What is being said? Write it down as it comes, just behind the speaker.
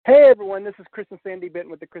Hey everyone, this is Chris and Sandy Benton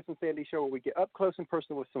with the Chris and Sandy Show, where we get up close and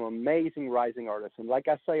personal with some amazing rising artists. And like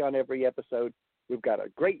I say on every episode, we've got a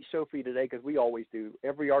great show for you today because we always do.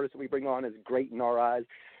 Every artist that we bring on is great in our eyes.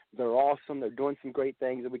 They're awesome. They're doing some great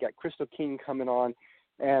things. And we got Krystal King coming on,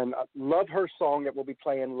 and I love her song that we'll be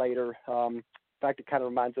playing later. In fact, it kind of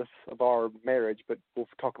reminds us of our marriage, but we'll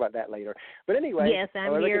talk about that later. But anyway, yes,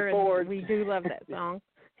 I'm here, and we do love that song.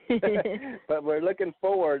 But we're looking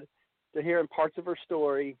forward to hearing parts of her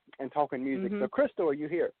story and talking music. So, Krystal, are you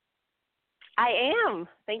here? I am.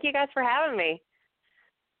 Thank you guys for having me.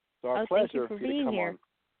 It's our pleasure thank you for being come here.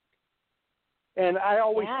 On. And I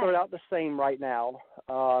always start out the same right now.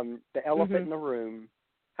 The elephant in the room.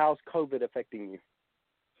 How's COVID affecting you?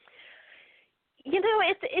 You know,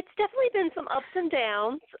 it's definitely been some ups and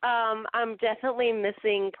downs. I'm definitely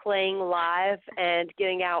missing playing live and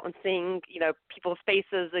getting out and seeing, people's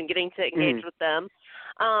faces and getting to engage with them.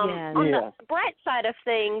 On the bright side of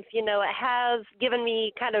things, it has given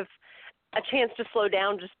me kind of a chance to slow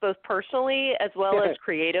down just both personally as well as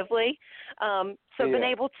creatively. So I've been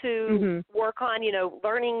able to work on,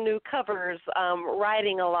 learning new covers,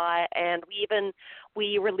 writing a lot, and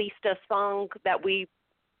we released a song that we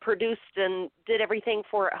produced and did everything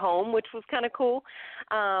for at home, which was kind of cool.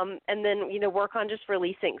 And then, work on just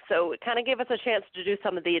releasing. So it kind of gave us a chance to do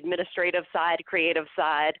some of the administrative side, creative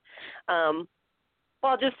side,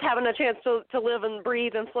 while just having a chance to live and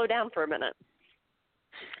breathe and slow down for a minute.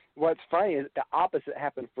 What's funny is the opposite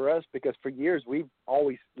happened for us because for years we've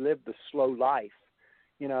always lived the slow life,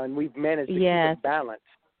 and we've managed to keep it balanced.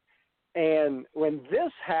 And when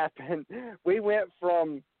this happened, we went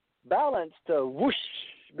from balance to whoosh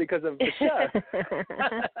because of the show.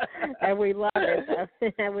 And we love it.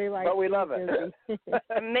 But we love it.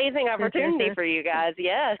 Amazing opportunity for you guys.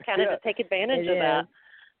 Yes, kind of to take advantage of that.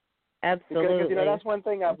 Absolutely. Because that's one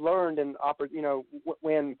thing I've learned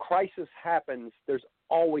when crisis happens, there's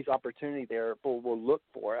always opportunity there people will look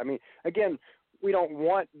for. I mean, again, we don't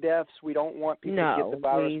want deaths. We don't want people to get the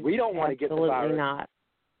virus. We don't want to get the virus. Absolutely not.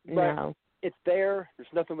 But it's there. There's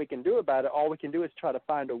nothing we can do about it. All we can do is try to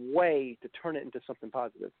find a way to turn it into something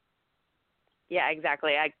positive. Yeah,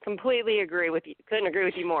 exactly. I completely agree with you. Couldn't agree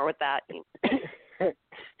with you more with that.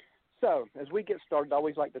 So, as we get started, I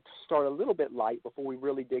always like to start a little bit light before we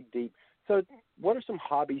really dig deep. So, what are some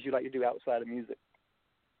hobbies you like to do outside of music?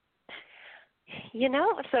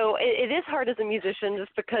 So it is hard as a musician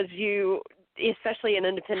just because especially an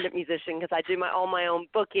independent musician, because I do all my own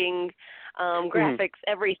booking, graphics,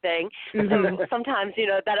 everything. So sometimes,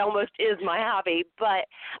 that almost is my hobby. But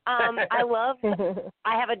I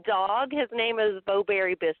have a dog. His name is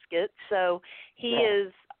Bowberry Biscuit. So he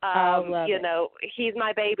is, he's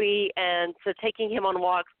my baby. And so taking him on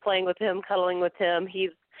walks, playing with him, cuddling with him, he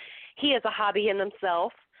is a hobby in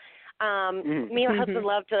himself. Me and my husband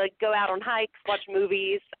love to go out on hikes, watch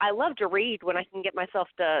movies. I love to read when I can get myself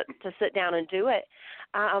to sit down and do it.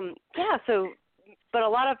 But a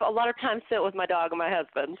lot of times sit with my dog and my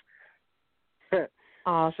husband.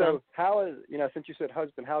 Awesome. So how is, since you said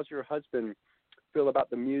husband, how's your husband feel about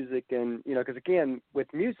the music? And, because again,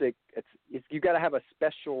 with music, it's you got to have a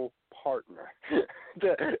special partner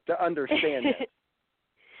to understand it.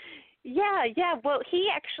 Yeah. Well, he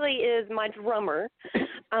actually is my drummer.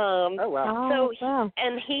 Oh wow! So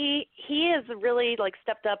he has really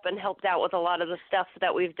stepped up and helped out with a lot of the stuff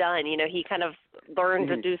that we've done. He kind of learned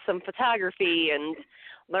to do some photography and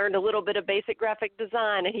learned a little bit of basic graphic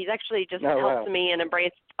design, and he's actually just helped me and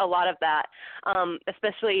embraced a lot of that.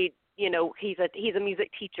 Especially, he's a music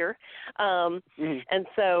teacher, and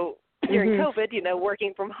so during COVID,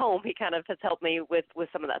 working from home, he kind of has helped me with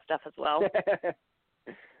some of that stuff as well.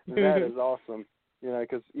 That is awesome,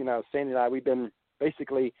 because, Sandy and I, we've been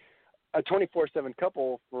basically a 24/7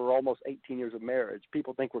 couple for almost 18 years of marriage.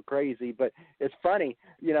 People think we're crazy, but it's funny.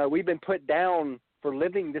 We've been put down for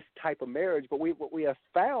living this type of marriage, but what we have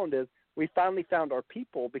found is we finally found our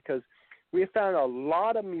people, because we have found a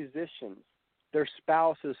lot of musicians, their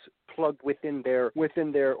spouses plugged within their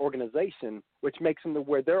organization, which makes them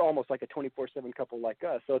where they're almost like a 24/7 couple like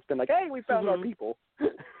us. So it's been like, hey, we found our people.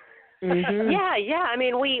 Yeah. I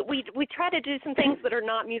mean, we try to do some things that are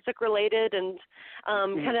not music related and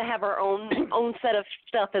kind of have our own set of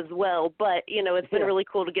stuff as well. But it's been really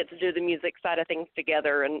cool to get to do the music side of things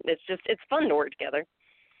together, and it's fun to work together.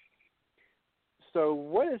 So,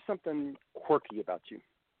 what is something quirky about you?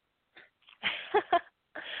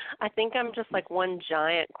 I think I'm just like one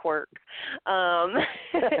giant quirk. Oh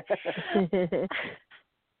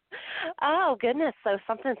goodness! So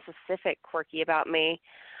something specific quirky about me.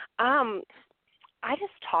 I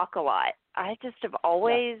just talk a lot. I just have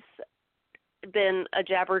always been a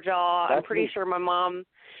jabberjaw. I'm pretty sure my mom,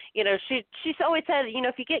 you know, she's always said, you know,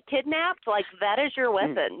 if you get kidnapped, like, that is your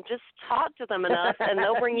weapon. Just talk to them enough, and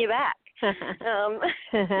they'll bring you back.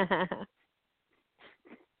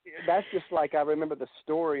 That's just like, I remember the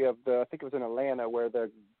story of I think it was in Atlanta, where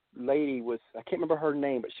the lady was, I can't remember her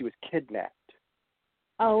name, but she was kidnapped.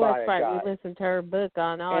 Oh, that's right. Guy. We listened to her book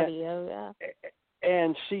on audio.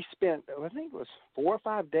 And she spent, I think it was 4 or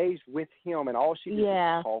 5 days with him, and all she did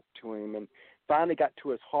was talk to him, and finally got to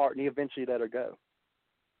his heart, and he eventually let her go.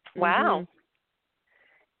 Wow.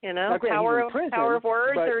 Mm-hmm. You know, power of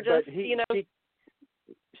words, or just, you know.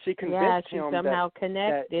 She convinced him somehow that,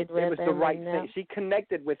 connected that with it was the right him, thing. She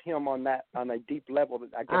connected with him on a deep level that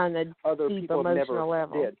I guess on a other deep people never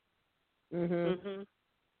level. did. Mhm.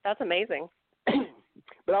 That's amazing.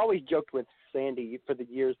 But I always joked with Sandy for the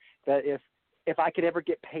years that if I could ever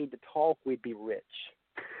get paid to talk, we'd be rich.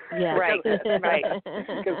 Yeah. Right. Right.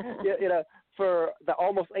 Because you know, for the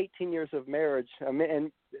almost 18 years of marriage,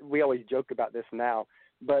 and we always joke about this now,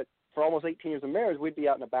 but for almost 18 years of marriage, we'd be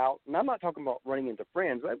out and about, and I'm not talking about running into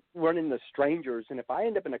friends, but running into strangers. And if I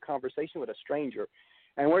end up in a conversation with a stranger,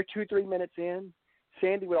 and we're 2-3 minutes in,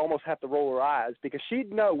 Sandy would almost have to roll her eyes because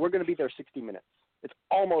she'd know we're going to be there 60 minutes. It's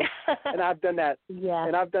almost, and I've done that,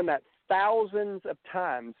 and I've done that thousands of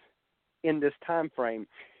times in this time frame.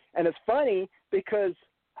 And it's funny because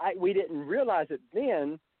we didn't realize it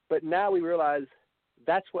then, but now we realize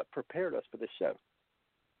that's what prepared us for this show.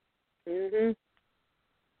 Mhm.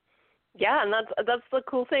 Yeah, and that's the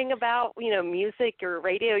cool thing about, you know, music or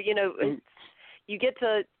radio. You know, you get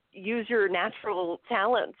to use your natural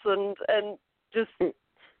talents and just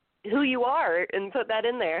who you are and put that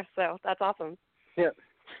in there. So that's awesome. Yeah.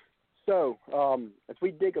 So as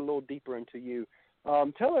we dig a little deeper into you,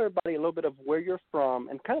 tell everybody a little bit of where you're from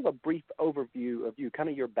and kind of a brief overview of you, kind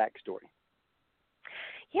of your backstory.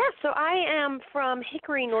 Yeah, so I am from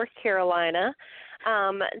Hickory, North Carolina.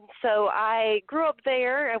 So I grew up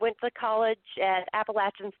there. I went to college at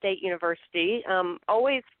Appalachian State University.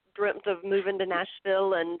 Always dreamt of moving to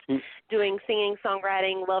Nashville and doing singing,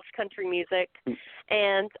 songwriting, loved country music.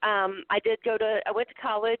 And I went to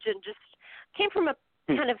college and just came from a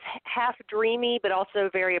kind of half dreamy but also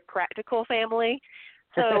very practical family.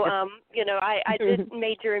 So, you know, I did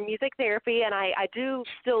major in music therapy, and I do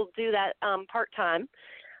still do that part-time.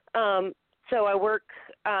 So I work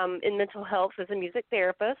in mental health as a music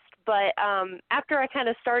therapist. But after I kind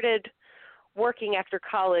of started working after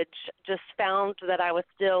college, just found that I was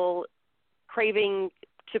still craving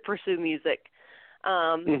to pursue music.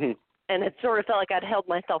 And it sort of felt like I'd held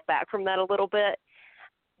myself back from that a little bit,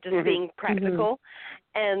 just being practical.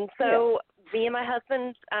 And so me and my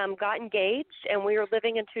husband got engaged, and we were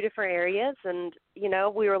living in 2 different areas. And, you know,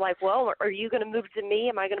 we were like, well, are you going to move to me?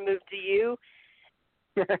 Am I going to move to you?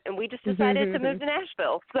 And we just decided to move to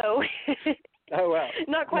Nashville. So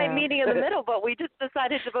not quite meeting in the middle, but we just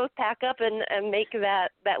decided to both pack up and make that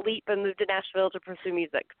leap and move to Nashville to pursue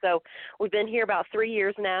music. So we've been here about 3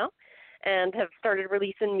 years now and have started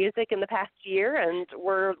releasing music in the past year, and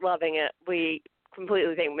we're loving it. We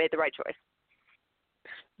completely think we made the right choice.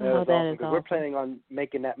 That's awesome, because we're planning on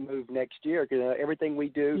making that move next year, because everything we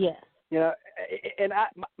do, you know, and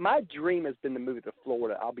my dream has been to move to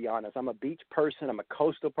Florida. I'll be honest. I'm a beach person. I'm a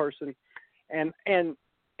coastal person, and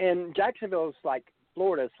Jacksonville is like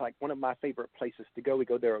Florida. Is like one of my favorite places to go. We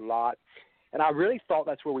go there a lot, and I really thought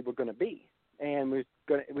that's where we were going to be. And we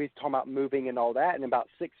were talking about moving and all that. And about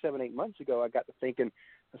 6, 7, 8 months ago, I got to thinking.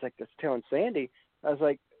 I was like, I was telling Sandy, I was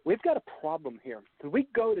like, we've got a problem here, because we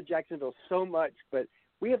go to Jacksonville so much, but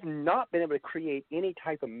we have not been able to create any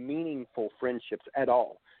type of meaningful friendships at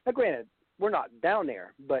all. Now, granted, we're not down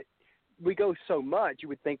there, but we go so much, you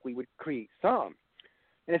would think we would create some.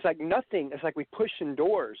 And it's like nothing. It's like we pushing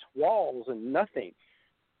doors, walls, and nothing.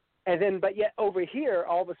 And then, but yet over here,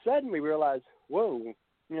 all of a sudden we realize, whoa,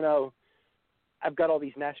 you know, I've got all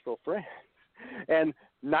these Nashville friends. And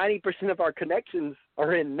 90% of our connections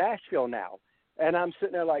are in Nashville now. And I'm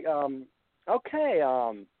sitting there like, okay,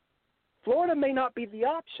 Florida may not be the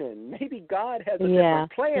option. Maybe God has a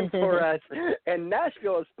different plan for us, and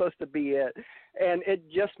Nashville is supposed to be it. And it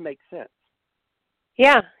just makes sense.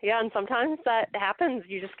 Yeah, and sometimes that happens.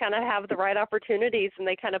 You just kind of have the right opportunities, and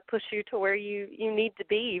they kind of push you to where you need to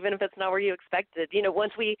be, even if it's not where you expected. You know,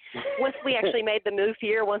 once we actually made the move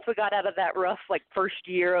here, once we got out of that rough, like, first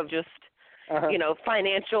year of just, you know,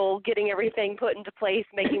 financial, getting everything put into place,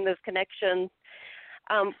 making those connections,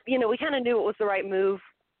 you know, we kind of knew it was the right move.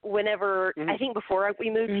 Whenever, I think before we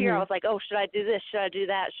moved here, I was like, oh, should I do this? Should I do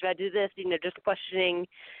that? Should I do this? You know, just questioning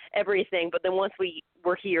everything. But then once we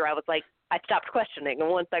were here, I was like, I stopped questioning. And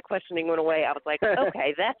once that questioning went away, I was like,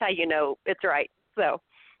 okay, that's how you know it's right. So.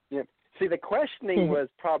 Yeah. See, the questioning was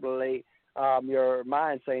probably your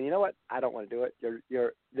mind saying, you know what, I don't want to do it.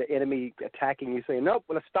 You're the enemy attacking you, saying, nope,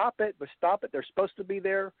 let's stop it. Let's stop it. They're supposed to be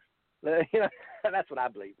there. That's what I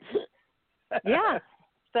believe. Yeah.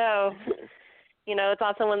 So, it's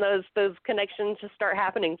also when those connections just start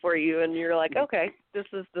happening for you, and you're like, okay, this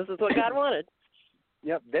is what God wanted.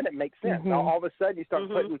 Yep. Then it makes sense. All of a sudden, you start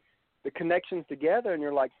putting the connections together, and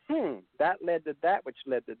you're like, that led to that, which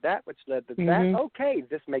led to that, which led to that. Okay,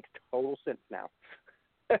 this makes total sense now.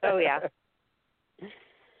 Oh, yeah.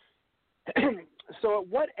 So at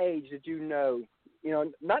what age did you know,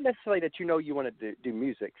 not necessarily that you want to do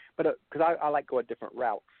music, but because I like go a different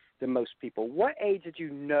route than most people. What age did you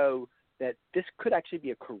know that this could actually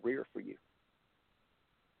be a career for you?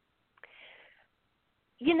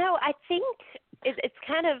 I think it's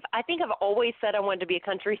kind of, I think I've always said I wanted to be a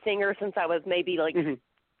country singer since I was maybe like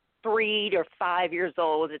 3 or 5 years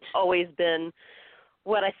old. It's always been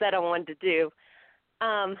what I said I wanted to do.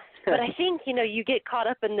 But I think, you get caught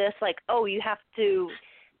up in this, like, oh, you have to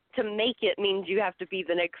make it means you have to be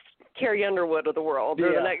the next Carrie Underwood of the world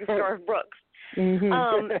or the next Garth Brooks.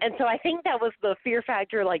 And so I think that was the fear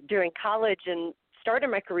factor, like during college and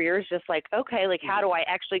starting my career is just like, okay, like how do I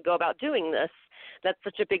actually go about doing this? That's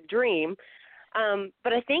such a big dream.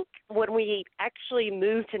 But I think when we actually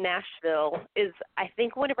moved to Nashville is I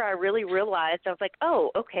think whenever I really realized, I was like,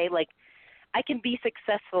 oh, okay, like I can be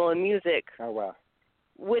successful in music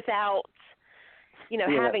without,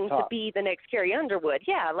 having to be the next Carrie Underwood.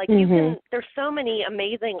 Yeah, like you can, there's so many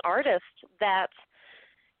amazing artists that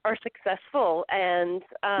are successful and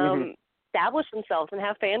establish themselves and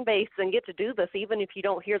have fan base and get to do this even if you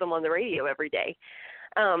don't hear them on the radio every day.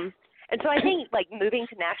 And so I think, like, moving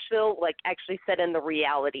to Nashville, like, actually set in the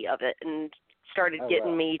reality of it and started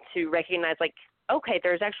getting me to recognize, like, okay,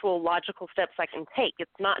 there's actual logical steps I can take.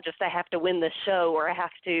 It's not just I have to win this show or I have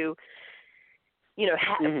to,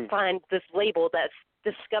 find this label that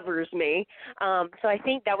discovers me. So I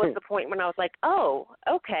think that was the point when I was like, oh,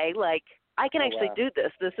 okay, like, I can actually do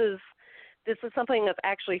this. This is something that's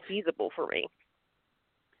actually feasible for me.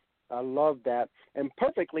 I love that. And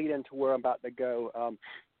perfect lead into where I'm about to go.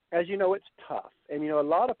 As you know, it's tough. And, a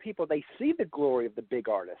lot of people, they see the glory of the big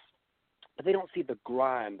artists, but they don't see the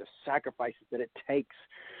grind, the sacrifices that it takes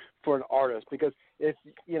for an artist. Because,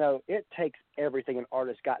 it takes everything an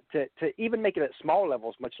artist got to even make it at small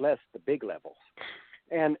levels, much less the big levels.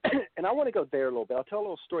 And I want to go there a little bit. I'll tell a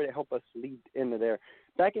little story to help us lead into there.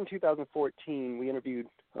 Back in 2014, we interviewed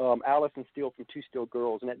Allison Steele from Two Steel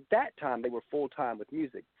Girls, and at that time, they were full-time with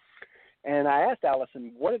music. And I asked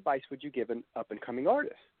Allison, what advice would you give an up-and-coming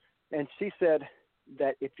artist? And she said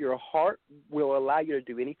that if your heart will allow you to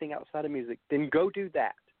do anything outside of music, then go do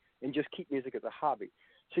that and just keep music as a hobby.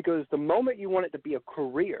 She goes, the moment you want it to be a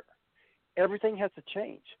career, everything has to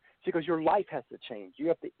change. She goes, your life has to change. You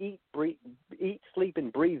have to eat, sleep,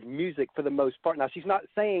 and breathe music for the most part. Now, she's not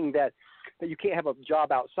saying that you can't have a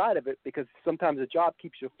job outside of it because sometimes a job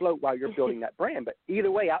keeps you afloat while you're building that brand. But either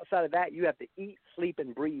way, outside of that, you have to eat, sleep,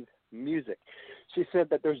 and breathe music. She said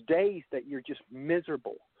that there's days that you're just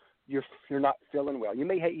miserable. You're not feeling well. You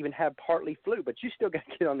may even have partly flu, but you still got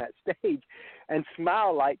to get on that stage and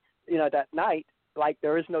smile like, that night like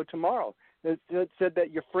there is no tomorrow. It said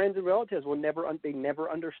that your friends and relatives will never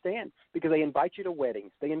understand because they invite you to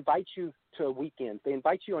weddings. They invite you to weekends. They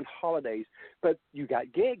invite you on holidays, but you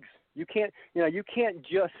got gigs. You can't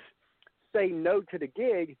just say no to the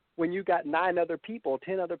gig when you got 9 other people,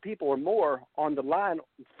 10 other people or more on the line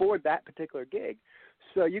for that particular gig.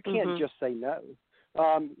 So you can't just say no.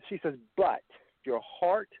 She says, but your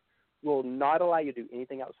heart will not allow you to do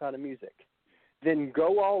anything outside of music. Then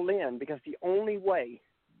go all in because the only way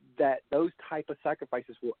that those type of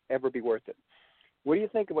sacrifices will ever be worth it. What do you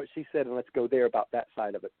think of what she said? And let's go there about that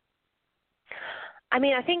side of it. I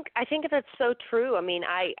mean, I think that's so true. I mean,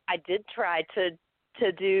 I did try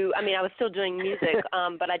to do, I mean, I was still doing music,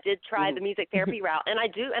 but I did try the music therapy route and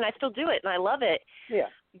I still do it and I love it. Yeah.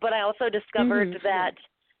 But I also discovered that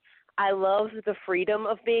I love the freedom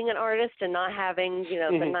of being an artist and not having,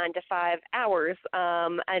 the 9 to 5 hours.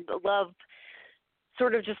 I love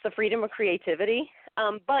sort of just the freedom of creativity.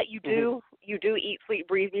 But you do eat, sleep,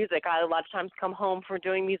 breathe music. I a lot of times come home from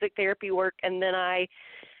doing music therapy work and then I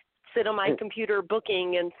sit on my computer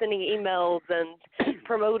booking and sending emails and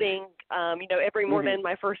promoting. Every morning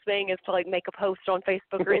my first thing is to make a post on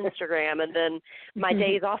Facebook or Instagram. And then my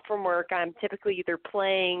days off from work, I'm typically either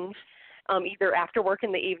playing either after work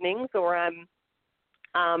in the evenings or I'm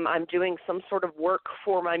doing some sort of work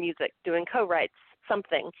for my music, doing co-writes.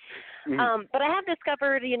 something. But I have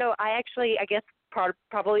discovered, I guess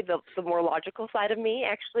probably the more logical side of me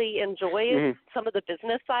actually enjoys some of the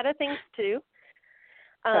business side of things too.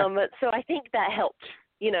 So I think that helped.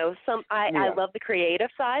 I love the creative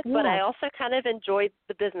side, but I also kind of enjoyed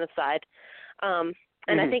the business side.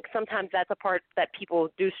 And I think sometimes that's a part that people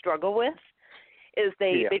do struggle with, is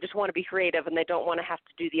they just want to be creative and they don't want to have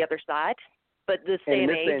to do the other side. But this day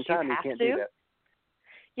and age, you have to.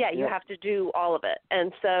 Yeah, you have to do all of it.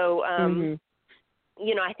 And so,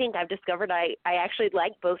 I think I've discovered I actually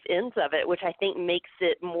like both ends of it, which I think makes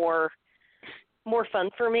it more fun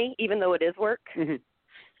for me, even though it is work.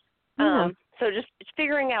 So just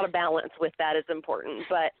figuring out a balance with that is important.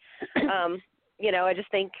 But, I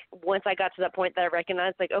just think once I got to that point that I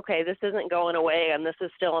recognized, like, okay, this isn't going away and this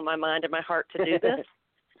is still in my mind and my heart to do this,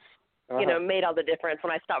 made all the difference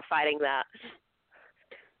when I stopped fighting that.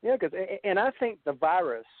 Yeah, and I think the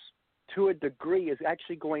virus, to a degree, is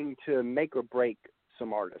actually going to make or break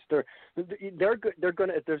some artists. There's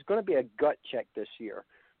going to be a gut check this year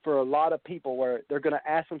for a lot of people where they're going to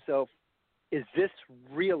ask themselves, is this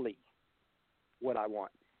really what I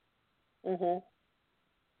want?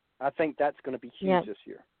 I think that's going to be huge this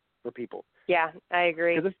year for people. Yeah, I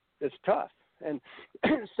agree. Because it's tough. And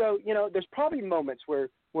so, there's probably moments where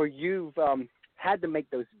you've had to make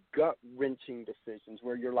those gut-wrenching decisions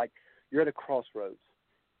where you're at a crossroads.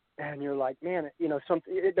 And you're like, man,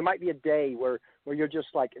 there might be a day where you're just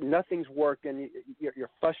like, nothing's working, you're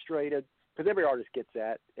frustrated, because every artist gets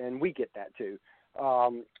that, and we get that too.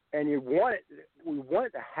 And we want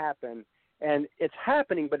it to happen, and it's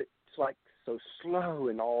happening, but it's like so slow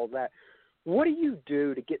and all that. What do you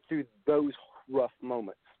do to get through those rough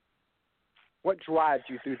moments? What drives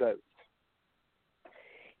you through those?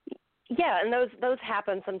 Yeah, and those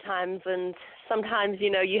happen sometimes, and sometimes,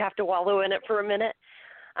 you have to wallow in it for a minute.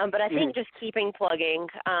 But I think just keeping plugging,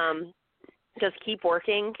 just keep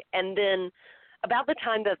working, and then about the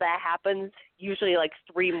time that happens, usually like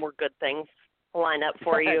 3 more good things line up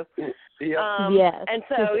for you. And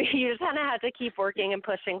so you just kind of have to keep working and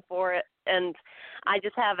pushing for it. And I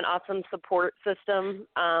just have an awesome support system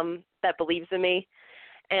that believes in me.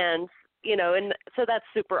 And, and so that's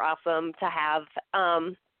super awesome to have.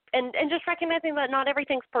 And just recognizing that not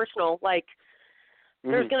everything's personal. Like,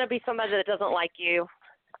 there's going to be somebody that doesn't like you,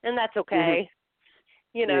 and that's okay.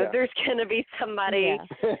 There's going to be somebody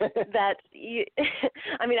that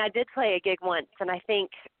I did play a gig once, and I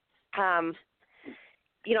think,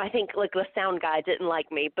 I think like the sound guy didn't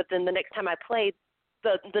like me, but then the next time I played,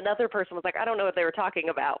 the other person was like, I don't know what they were talking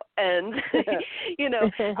about. And, so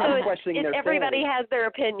everybody has their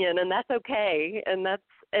opinion, and that's okay. And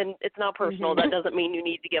it's not personal. That doesn't mean you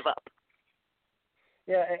need to give up.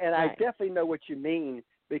 Yeah, and I definitely know what you mean,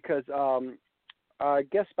 because I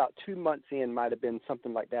guess about 2 months in might have been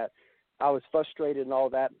something like that. I was frustrated and all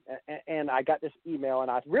that, and I got this email,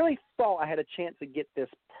 and I really thought I had a chance to get this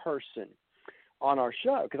person on our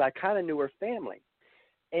show because I kind of knew her family.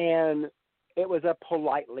 And it was a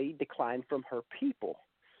politely decline from her people.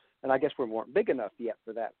 And I guess we weren't big enough yet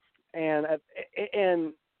for that. And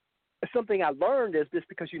something I learned is just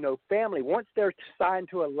because family, once they're signed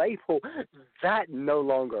to a label, that no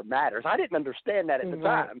longer matters. I didn't understand that at the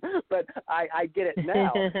time, but I get it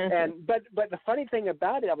now. But the funny thing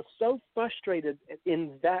about it, I was so frustrated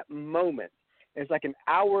in that moment. It's like an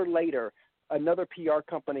hour later, another PR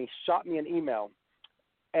company shot me an email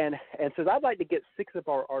and says, I'd like to get 6 of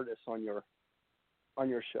our artists on your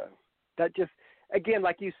show. That just, again,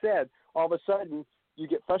 like you said, all of a sudden you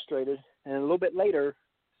get frustrated, and a little bit later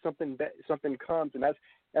something comes, and I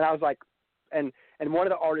was like, and one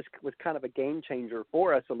of the artists was kind of a game changer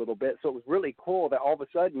for us a little bit, so it was really cool that all of a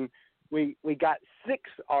sudden we got 6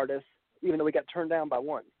 artists, even though we got turned down by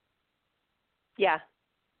 1. Yeah.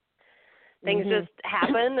 Things just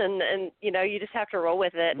happen, and you just have to roll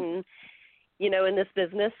with it. And, in this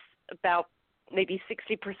business, about maybe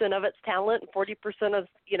 60% of it's talent, and 40% of,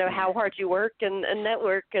 how hard you work and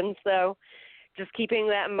network. And so just keeping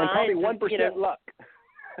that in mind. And probably 1% luck.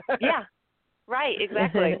 Yeah, right,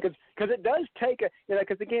 exactly. Because it does take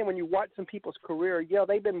because again, when you watch some people's career,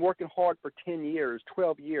 they've been working hard for 10 years,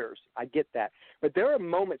 12 years. I get that. But there are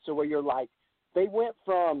moments where you're like, they went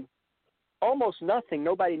from almost nothing,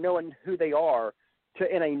 nobody knowing who they are,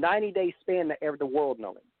 to in a 90-day span the world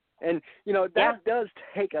knowing. And, that does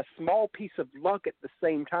take a small piece of luck at the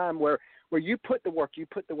same time where you put the work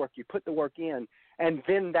in, and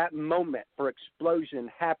then that moment for explosion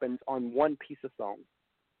happens on one piece of song.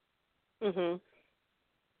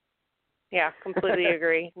 Yeah, completely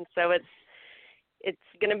agree. And so it's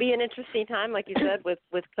going to be an interesting time, like you said,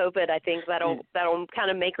 with COVID. I think that'll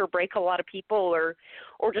kind of make or break a lot of people, or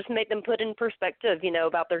just make them put in perspective,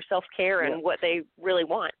 about their self-care and what they really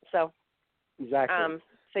want. So exactly.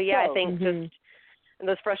 I think just in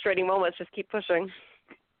those frustrating moments, just keep pushing.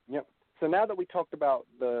 Yep. So now that we talked about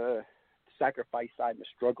the sacrifice side and the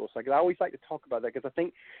struggles, I always like to talk about that because I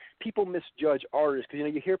think people misjudge artists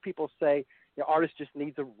because, you hear people say, artist just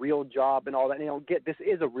needs a real job and all that. And they don't get this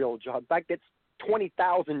is a real job. In fact, it's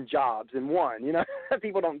 20,000 jobs in one.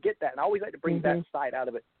 People don't get that. And I always like to bring that side out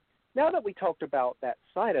of it. Now that we talked about that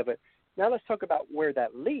side of it, now let's talk about where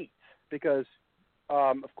that leads because,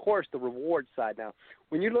 of course, the reward side. Now,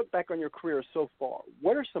 when you look back on your career so far,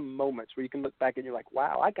 what are some moments where you can look back and you're like,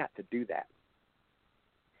 wow, I got to do that?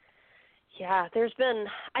 Yeah, there's been,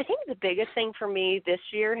 I think the biggest thing for me this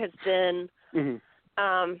year has been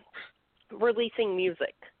releasing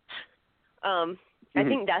music. I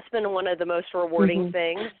think that's been one of the most rewarding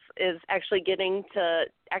things is actually getting to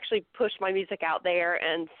actually push my music out there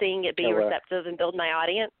and seeing it be receptive and build my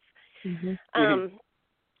audience.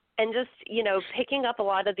 And just, picking up a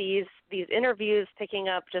lot of these interviews, picking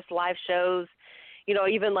up just live shows,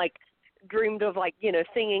 even like dreamed of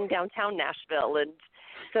singing downtown Nashville. And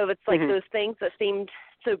so it's like those things that seemed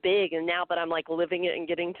so big. And now that I'm like living it and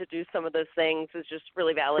getting to do some of those things is just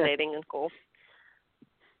really validating and cool.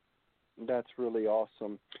 That's really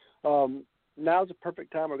awesome. Now's a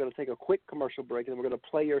perfect time. We're going to take a quick commercial break, and we're going to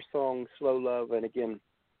play your song, Slow Love. And, again,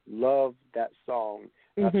 love that song.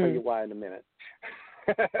 I'll tell you why in a minute.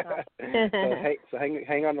 so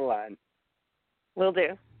hang on the line. Will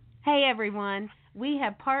do. Hey, everyone. We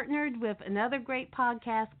have partnered with another great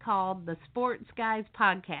podcast called the Sports Guys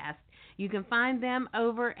Podcast. You can find them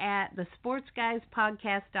over at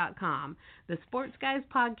thesportsguyspodcast.com. The Sports Guys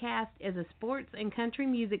Podcast is a sports and country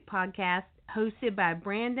music podcast hosted by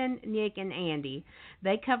Brandon, Nick, and Andy.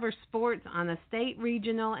 They cover sports on a state,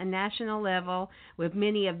 regional, and national level with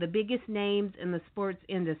many of the biggest names in the sports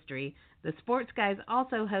industry. The Sports Guys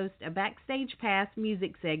also host a Backstage Pass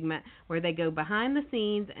music segment where they go behind the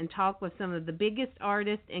scenes and talk with some of the biggest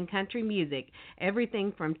artists in country music,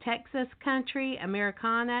 everything from Texas country,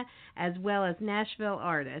 Americana, as well as Nashville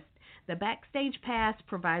artists. The Backstage Pass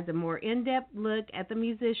provides a more in-depth look at the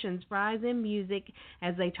musicians' rise in music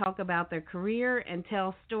as they talk about their career and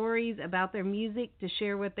tell stories about their music to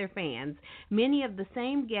share with their fans. Many of the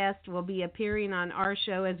same guests will be appearing on our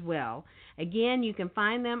show as well. Again, you can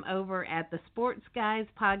find them over at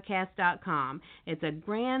thesportsguyspodcast.com. It's a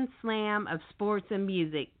grand slam of sports and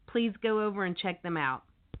music. Please go over and check them out.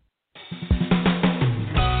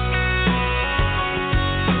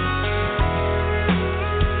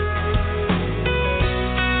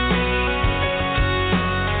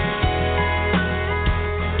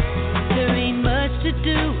 Do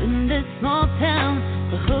in this small town,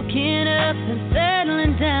 we're hooking up and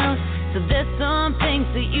settling down. So there's some things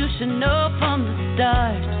that you should know from the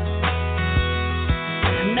start.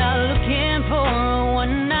 I'm not looking for a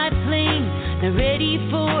one-night fling, not ready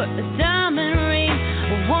for a diamond ring. I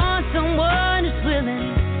want someone who's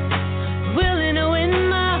willing to win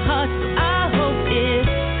my heart. So I hope it's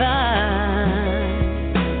fine.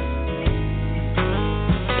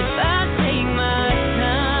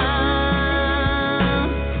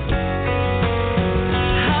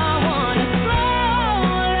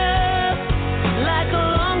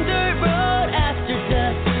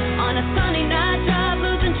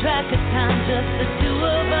 Just the two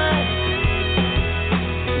of us.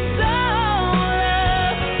 So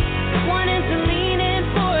wanting to lean in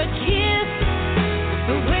for a kiss,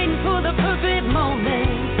 but waiting for the perfect moment.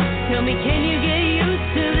 Tell me, can you get used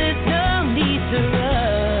to this? No need to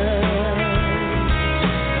rush.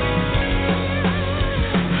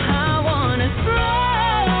 I wanna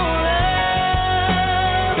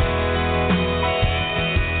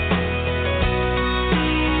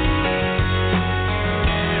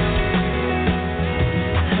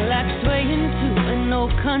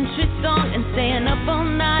country song and staying up all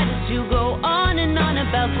night as you go on and on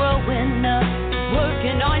about growing up,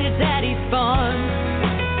 working on your daddy's farm.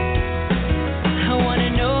 I want to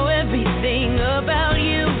know everything about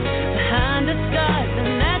you, behind the scars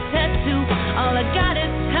and that tattoo. All I got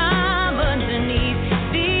is time underneath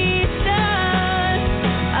these stars.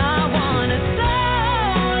 I want to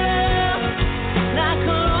slow love like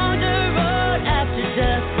a long dirt road after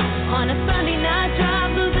dusk on a Sunday night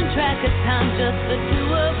drive, losing track of time, just the two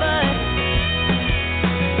of us.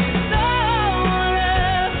 So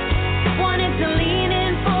love, wanted to lean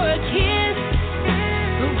in for a kiss,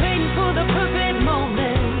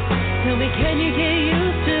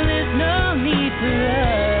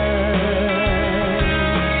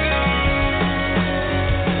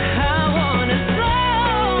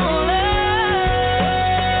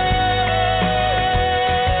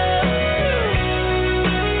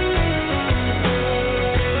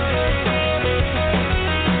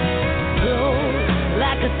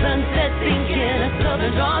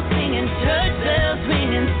 church bells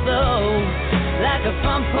ringing slow, like a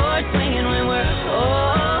front porch swinging when we're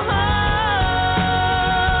old.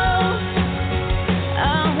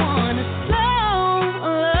 I wanna slow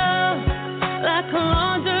love, like a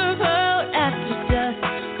long dirt road after dusk,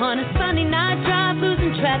 on a Sunday night drive,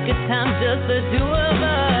 losing track of time, just the two of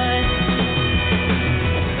us.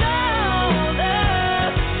 Slow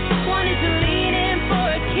love, wanted to lean in for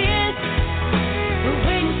a kiss, we're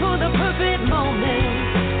waiting for the perfect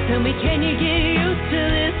moment. Tell me, can you get used to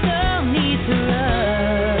this? No need to rush.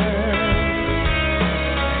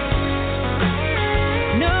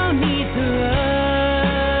 No need to rush.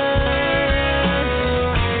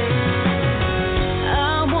 I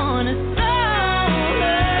wanna slow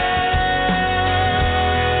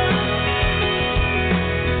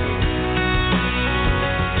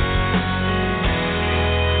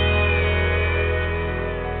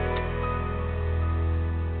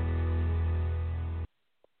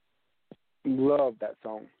Love that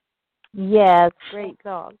song. Yes, great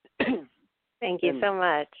song. Thank you so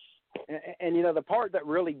much. And you know, the part that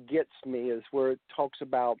really gets me is where it talks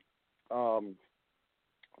about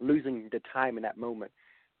losing the time in that moment.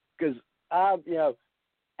 Because you know,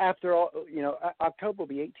 after all, you know, October will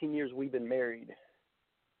be 18 years we've been married,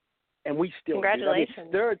 and we still Congratulations. I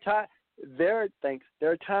mean,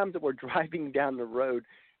 there are times that we're driving down the road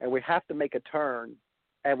and we have to make a turn,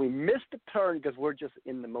 and we miss the turn because we're just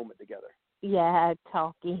in the moment together. Yeah,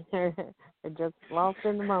 talking. They're just lost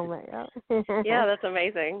in the moment. Yeah, that's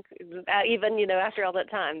amazing. Even, you know, after all that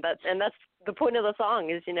time. That's the point of the song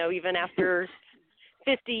is, you know, even after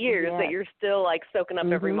 50 years that you're still, like, soaking up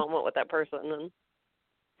every moment with that person. And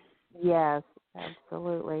yes,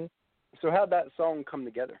 absolutely. So how'd that song come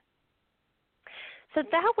together? so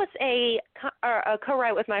that was a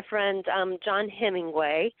co-write with my friend John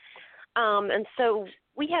Hemingway. And so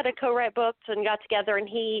we had a co-write book and got together, and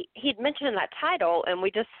he'd mentioned that title, and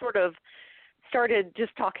we just sort of started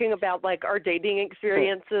just talking about, like, our dating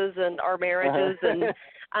experiences and our marriages.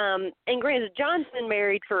 And granted, John's been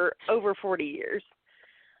married for over 40 years.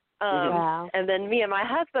 Wow. And then me and my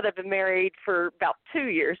husband have been married for about 2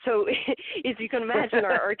 years. So as you can imagine,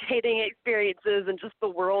 our dating experiences and just the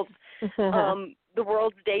world's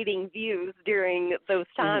dating views during those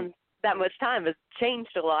times, that much time has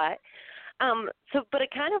changed a lot. But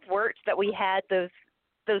it kind of worked that we had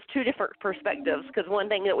those two different perspectives, because one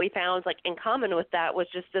thing that we found, like, in common with that was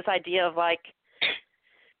just this idea of, like,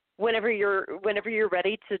 whenever you're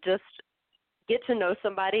ready to just get to know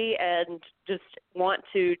somebody and just want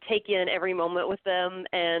to take in every moment with them,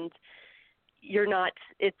 and you're not,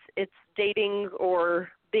 it's dating or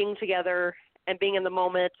being together and being in the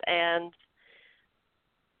moment, and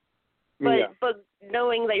but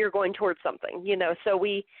knowing that you're going towards something, you know. So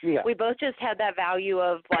we both just had that value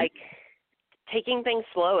of, like, taking things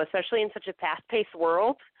slow, especially in such a fast-paced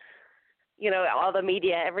world. You know, all the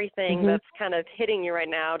media, everything that's kind of hitting you right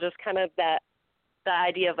now, just kind of the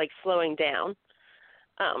idea of, like, slowing down.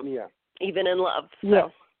 Even in love. So. Yeah.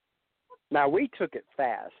 Now, we took it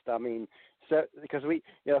fast. I mean, so because we,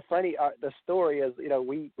 you know, funny, the story is, you know,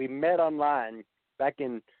 we met online back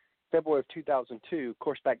in February of 2002. Of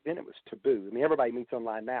course, back then it was taboo. I mean, everybody meets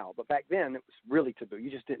online now, but back then it was really taboo.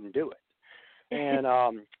 You just didn't do it. And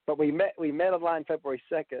but we met online February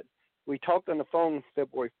 2nd. We talked on the phone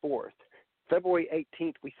February 4th. February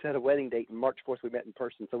 18th, we set a wedding date, and March 4th, we met in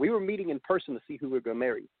person. So we were meeting in person to see who we were going to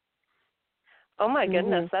marry. Oh my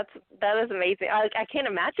goodness, that is amazing. I can't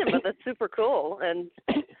imagine, but that's super cool. And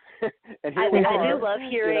I do love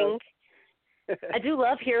hearing. You know. I do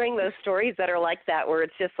love hearing those stories that are like that, where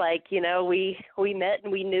it's just like, you know, we met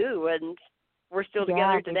and we knew, and we're still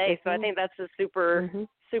together today. So I think that's a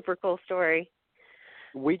super cool story.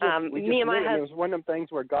 We just me and my husband. It was one of them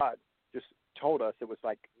things where God just told us, it was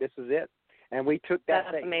like, this is it, and we took that.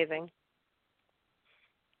 That's amazing.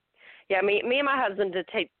 Yeah, me and my husband did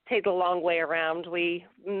take the long way around. We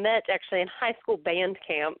met actually in high school band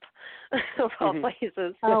camp, of all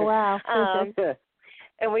places. Oh, wow.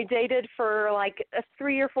 And we dated for like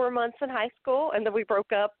 3 or 4 months in high school, and then we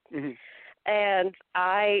broke up. And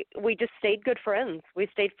we just stayed good friends. We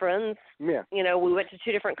stayed friends. Yeah. You know, we went to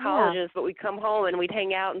 2 different colleges, but we'd come home and we'd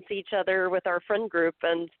hang out and see each other with our friend group.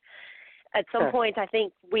 And at some point, I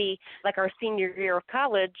think like our senior year of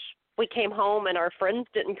college, we came home and our friends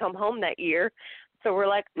didn't come home that year. So we're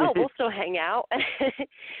like, oh, we'll still hang out.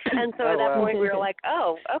 And so at that point we were like,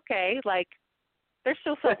 oh, okay, like there's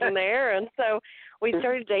still something there. And so we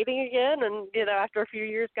started dating again, and, you know, after a few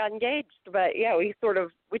years got engaged. But yeah, we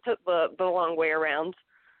took the long way around.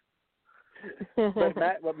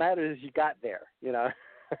 But what matters is you got there, you know.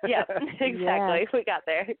 Yeah, exactly. Yeah. We got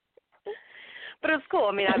there. But it was cool.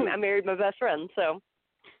 I mean, I married my best friend, so.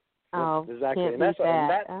 Oh, exactly, can't and that's beat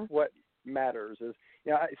that. what matters is.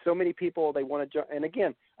 So many people, they want to jump, and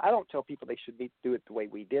again, I don't tell people they should do it the way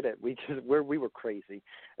we did it. We were crazy.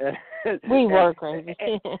 We were crazy.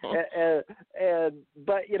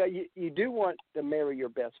 But you do want to marry your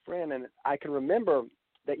best friend, and I can remember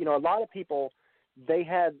that a lot of people they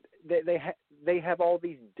have all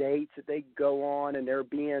these dates that they go on, and they're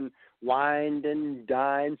being wined and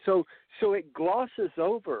dined. So it glosses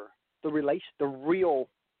over the real.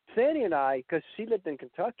 Sandy and I, because she lived in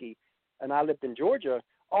Kentucky and I lived in Georgia,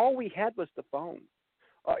 all we had was the phone.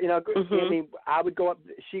 I mean, I would go up.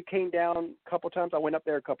 She came down a couple times. I went up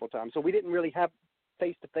there a couple times. So we didn't really have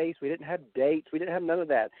face-to-face. We didn't have dates. We didn't have none of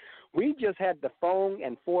that. We just had the phone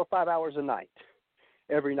and 4 or 5 hours a night,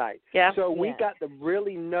 every night. Yeah. So we got to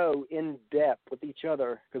really know in depth with each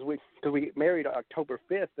other because we married October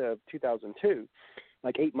 5th of 2002,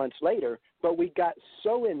 like 8 months later. But we got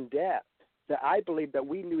so in depth that I believe that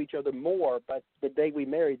we knew each other more but the day we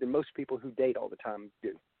married than most people who date all the time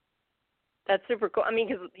do. That's super cool. I mean,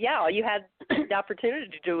 because, all you had the opportunity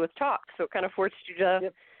to do was talk, so it kind of forced you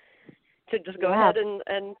to just go ahead and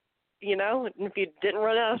and if you didn't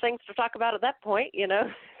run out of things to talk about at that point,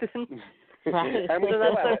 Right. And so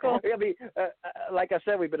that's so cool. I mean, like I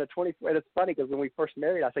said, we've been a 24, and it's funny because when we first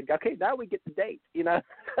married, I said, okay, now we get to date, Yeah.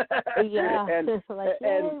 and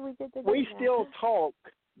we get to we date still talk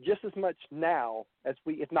just as much now as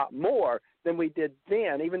if not more, than we did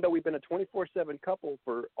then. Even though we've been a 24/7 couple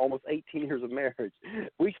for almost 18 years of marriage,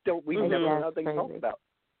 we never run out of things to talk about.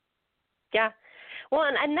 Yeah. Well,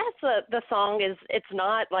 and that's the song is, it's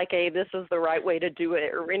not like this is the right way to do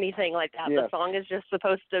it or anything like that. Yeah. The song is just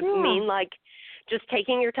supposed to mean like just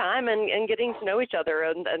taking your time and getting to know each other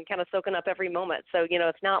and kind of soaking up every moment. So,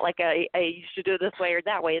 it's not like a you should do it this way or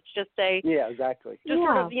that way. It's just exactly. Just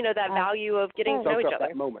sort of, that value of getting to know each other.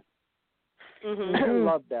 That moment. Mm-hmm. I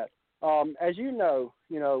love that. As you know,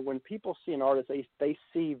 when people see an artist, they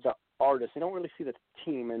see the artist. They don't really see the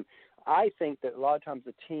team. And I think that a lot of times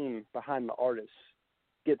the team behind the artist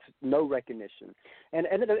gets no recognition. And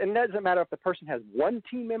it doesn't matter if the person has one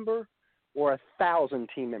team member or 1,000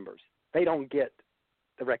 team members. They don't get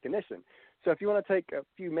the recognition. So if you want to take a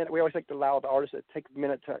few minutes, we always like to allow the artists to take a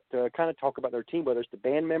minute to kind of talk about their team, whether it's the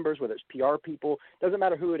band members, whether it's PR people, doesn't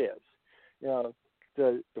matter who it is.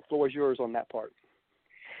 The floor is yours on that part.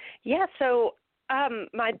 Yeah, so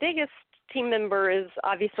my biggest team member is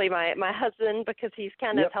obviously my husband, because he's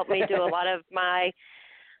kind of helped me do a lot of my,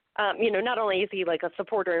 not only is he like a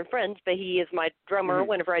supporter and friend, but he is my drummer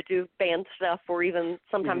whenever I do band stuff or even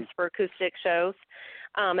sometimes for acoustic shows.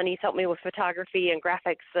 And he's helped me with photography and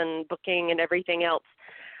graphics and booking and everything else.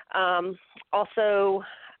 Also,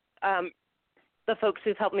 the folks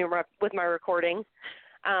who've helped me with my recording.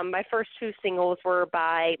 My first 2 singles were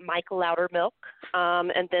by Mike Loudermilk,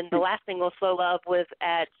 and then the last single, Slow Love, was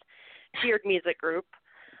at Cheered Music Group.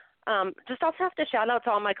 Just also have to shout out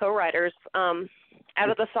to all my co-writers. Out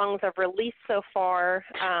of the songs I've released so far,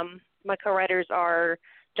 my co-writers are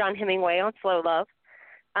John Hemingway on Slow Love,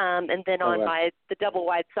 and then on the double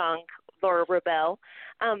wide song, Laura Rebel.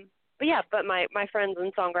 But my friends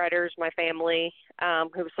and songwriters, my family,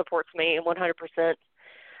 who supports me 100%.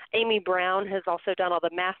 Amy Brown has also done all the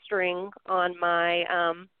mastering on my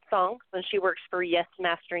songs, and she works for Yes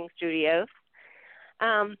Mastering Studios.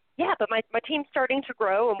 But my team's starting to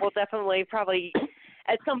grow, and we'll definitely probably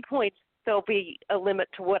at some point there'll be a limit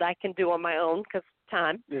to what I can do on my own because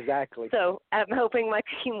time. Exactly. So I'm hoping my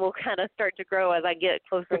team will kind of start to grow as I get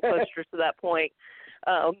closer and closer to that point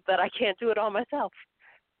that I can't do it all myself.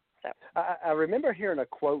 So. I remember hearing a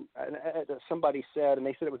quote that somebody said, and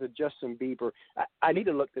they said it was a Justin Bieber. I need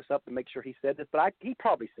to look this up to make sure he said this, but he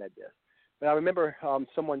probably said this. But I remember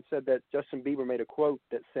someone said that Justin Bieber made a quote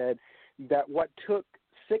that said that what took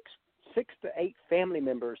six to eight family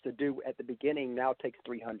members to do at the beginning now takes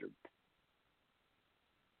 300.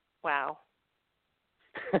 Wow.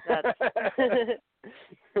 That's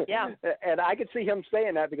yeah. And I could see him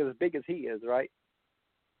saying that because as big as he is, right?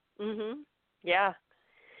 Yeah.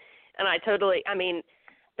 And I mean,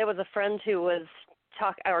 there was a friend who was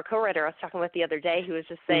our co-writer I was talking with the other day who was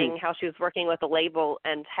just saying how she was working with a label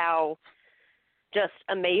and how just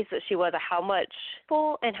amazed that she was at how much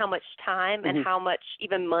and how much time and how much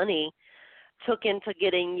even money took into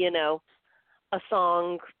getting, a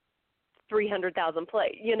song 300,000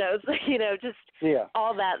 plays,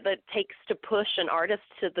 all that takes to push an artist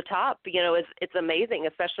to the top, it's amazing,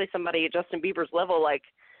 especially somebody at Justin Bieber's level. Like,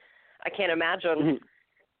 I can't imagine.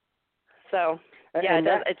 So, yeah,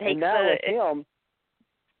 it takes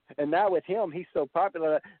and now with him, he's so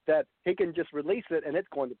popular that he can just release it and it's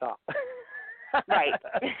going to top. Right.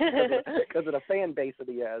 Because of the fan base that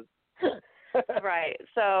he has. Right.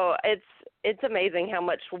 So it's amazing how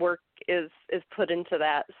much work is put into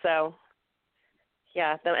that. So,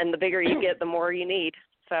 yeah, and the bigger you get, the more you need.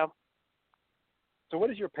 So what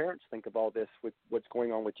does your parents think of all this with what's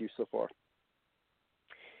going on with you so far?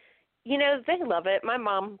 You know, they love it. My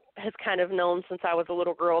mom has kind of known since I was a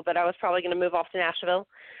little girl that I was probably going to move off to Nashville.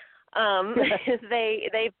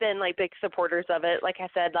 They've been like big supporters of it. Like I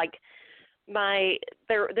said, like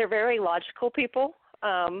they're very logical people,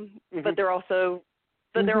 but they're also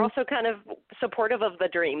kind of supportive of the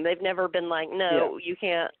dream. They've never been like, no, you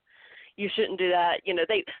can't, you shouldn't do that. You know,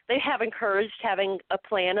 they have encouraged having a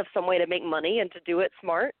plan of some way to make money and to do it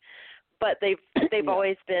smart. But they've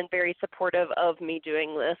always been very supportive of me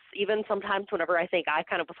doing this. Even sometimes whenever I think I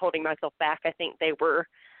kind of was holding myself back, I think they were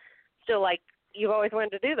still like, you've always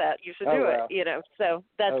wanted to do that. You should do it, you know. So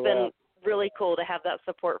that's been really cool to have that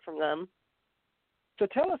support from them. So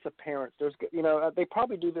tell us, as parents, you know, they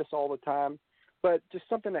probably do this all the time, but just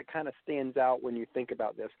something that kind of stands out when you think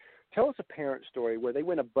about this. Tell us a parent story where they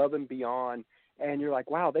went above and beyond, and you're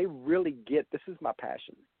like, wow, they really get this is my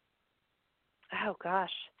passion. Oh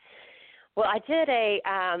gosh. Well, I did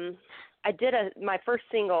my first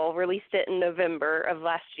single, released it in November of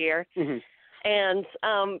last year. And,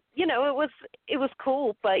 you know, it was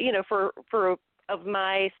cool, but, you know, for of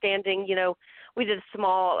my standing, you know, we did a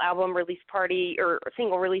small album release party or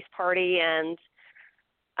single release party, and,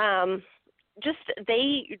 just,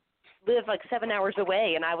 they live like 7 hours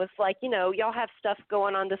away. And I was like, you know, y'all have stuff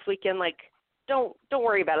going on this weekend. Like, don't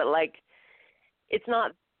worry about it. Like, it's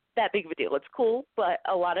not that big of a deal. It's cool, but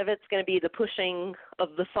a lot of it's going to be the pushing of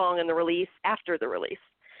the song and the release after the release.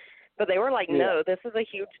 But they were like, no, this is a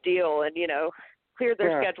huge deal, and, you know, cleared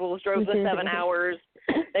their schedules, drove the 7 hours.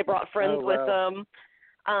 They brought friends with them.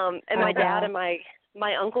 And my dad and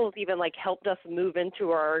my uncles even, like, helped us move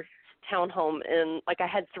into our townhome. And, like, I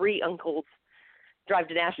had 3 uncles drive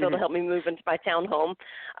to Nashville to help me move into my townhome.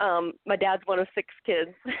 My dad's one of 6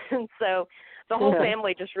 kids, and so the whole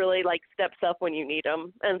family just really, like, steps up when you need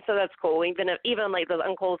them. And so that's cool. Even like those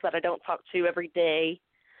uncles that I don't talk to every day,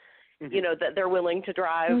 you know, that they're willing to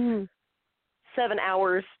drive 7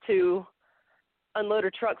 hours to unload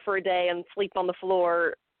a truck for a day and sleep on the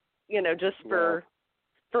floor, you know, just for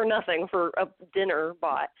nothing, for a dinner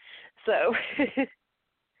bought. So,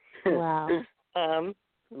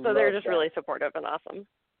 so they're just really supportive and awesome.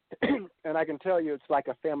 And I can tell you it's like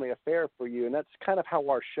a family affair for you, and that's kind of how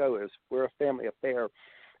our show is. We're a family affair.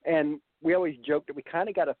 And we always joke that we kind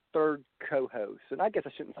of got a third co-host. And I guess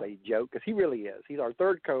I shouldn't say joke, because he really is. He's our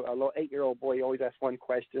third a little 8-year-old boy. He always asks one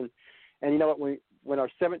question. And you know what? When our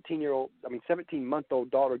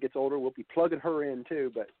 17-month-old daughter gets older, we'll be plugging her in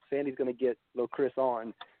too. But Sandy's going to get little Chris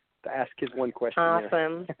on to ask his one question.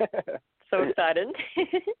 Awesome. So excited.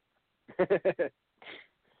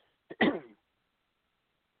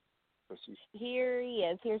 Here he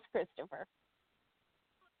is. Here's Christopher.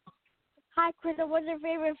 Hi, Krystal. What's your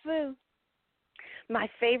favorite food? My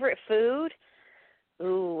favorite food?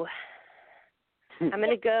 Ooh. I'm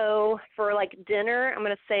going to go for, like, dinner. I'm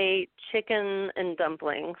going to say chicken and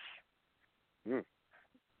dumplings. Do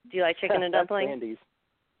you like chicken and dumplings? Sandy's.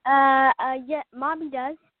 Yeah, Mommy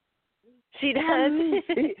does. She does?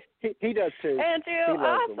 He does, too. And too?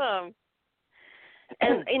 Awesome.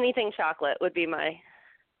 And anything chocolate would be my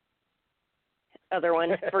other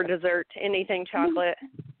one for dessert. Anything chocolate.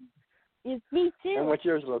 It's me, too. And what's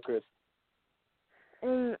yours, little Chris?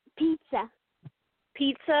 Pizza.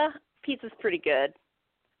 Pizza? Pizza's pretty good.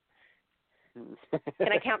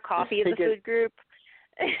 Can I count coffee as a food group?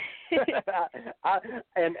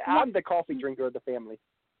 I'm the coffee drinker of the family.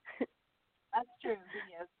 That's true,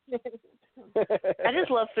 yes. I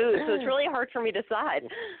just love food, so it's really hard for me to decide.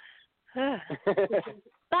 Bye.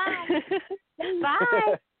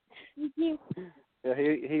 Bye. Thank you. Yeah,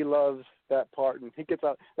 he loves that part, and he gets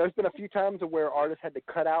out. There's been a few times where artists had to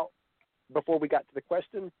cut out before we got to the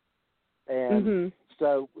question, and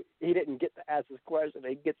so he didn't get to ask his question.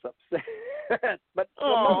 He gets upset. But for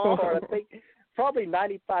the most part, I think probably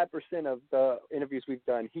 95% of the interviews we've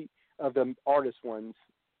done, of the artist ones,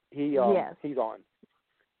 he's on.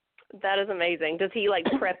 That is amazing. Does he, like,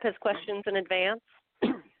 prep his questions in advance?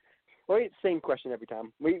 Well, it's the same question every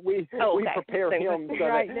time. We prepare him. So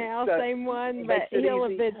right that, now, so same one, but he'll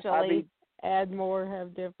eventually add more,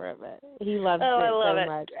 have different. But he loves it so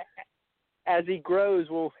much. As he grows,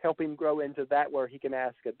 we'll help him grow into that where he can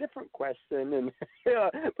ask a different question. And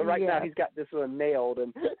but right now, he's got this one nailed.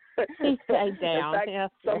 And he stayed down.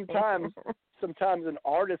 In fact, sometimes an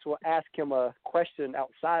artist will ask him a question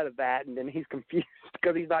outside of that, and then he's confused.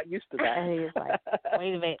 because he's not used to that. And he's like,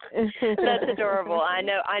 wait a minute. That's adorable. I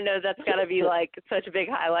know that's got to be like such a big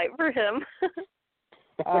highlight for him.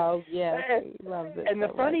 Oh, yeah. He loves it. And the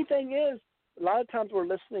funny thing is, a lot of times we're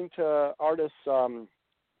listening to artists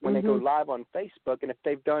when they go live on Facebook, and if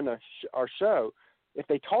they've done our show, if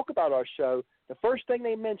they talk about our show, the first thing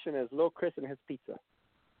they mention is Lil Chris and his pizza.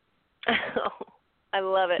 Oh, I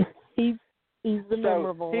love it. He's the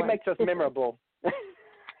memorable one. He makes us memorable.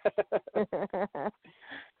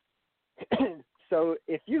 So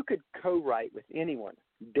if you could co-write with anyone,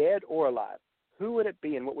 dead or alive, who would it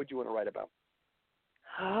be and what would you want to write about?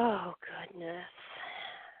 Oh, goodness.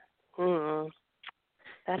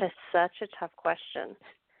 That is such a tough question.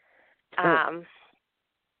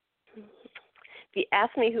 If you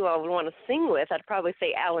ask me who I would want to sing with, I'd probably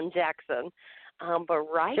say Alan Jackson. But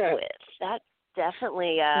write with, that's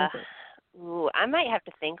definitely, I might have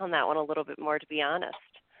to think on that one a little bit more, to be honest.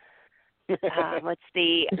 Let's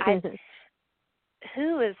see.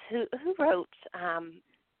 Who wrote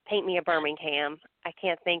Paint Me a Birmingham? I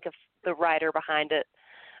can't think of the writer behind it.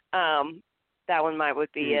 That one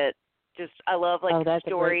would be it. Just, I love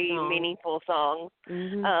story, meaningful songs.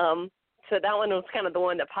 So that one was kind of the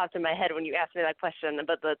one that popped in my head when you asked me that question,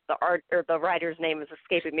 but the art or the writer's name is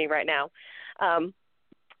escaping me right now.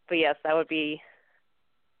 But yes, that would be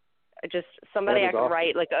just somebody I could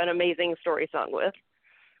write like an amazing story song with.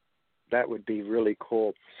 That would be really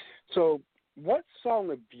cool. So what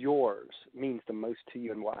song of yours means the most to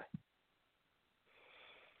you and why?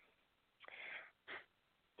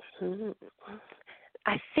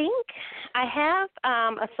 I think I have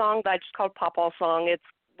a song that I just called Pawpaw's Song. It's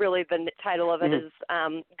really the title of it is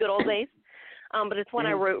Good Old Days. But it's one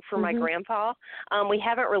I wrote for my grandpa. We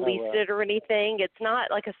haven't released it or anything. It's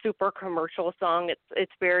not like a super commercial song.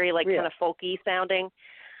 It's very kind of folky sounding.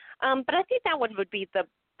 But I think that one would be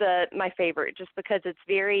my favorite, just because it's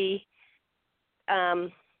very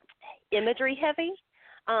imagery heavy,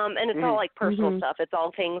 and it's all like personal stuff. It's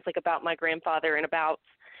all things like about my grandfather and about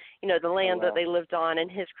the land that they lived on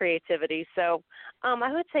and his creativity. So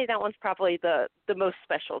I would say that one's probably the most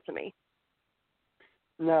special to me.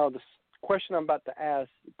 Now, the question I'm about to ask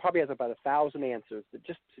probably has about 1,000 answers, but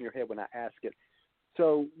just in your head when I ask it.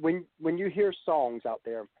 So when you hear songs out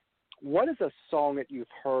there, what is a song that you've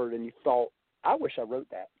heard and you thought, I wish I wrote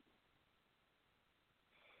that?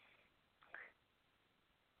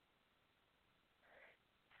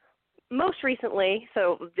 Most recently,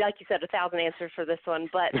 so like you said, 1,000 answers for this one,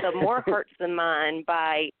 but the More Hearts Than Mine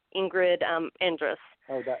by Ingrid Endress.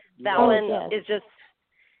 That one is just,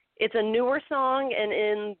 it's a newer song, and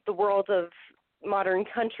in the world of modern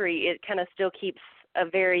country, it kind of still keeps a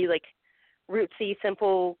very rootsy,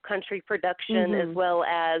 simple country production as well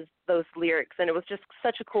as those lyrics. And it was just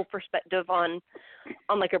such a cool perspective on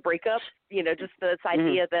like a breakup, just this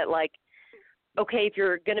idea that okay, if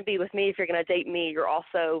you're going to be with me, if you're going to date me, you're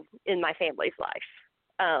also in my family's life.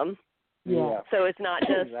 So it's not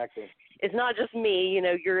just it's not just me.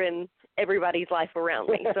 You're in everybody's life around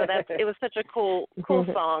me. So it was such a cool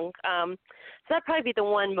song. So that'd probably be the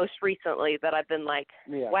one most recently that I've been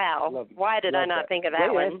wow, why did I not think of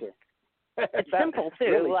that one? It's simple too.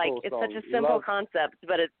 Really cool it's such a simple concept,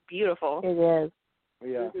 but it's beautiful. It is.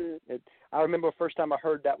 Yeah. I remember the first time I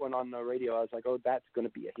heard that one on the radio, I was like, oh, that's going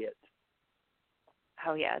to be a hit.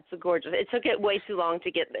 Oh, yeah, it's gorgeous. It took it way too long to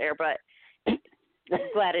get there, but I'm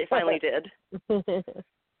glad it finally did.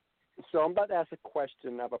 So I'm about to ask a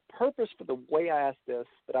question. I have a purpose for the way I ask this,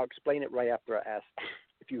 but I'll explain it right after I ask.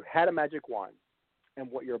 If you had a magic wand and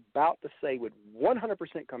what you're about to say would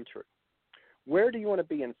 100% come true, where do you want to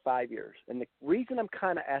be in 5 years? And the reason I'm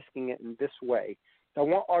kind of asking it in this way, I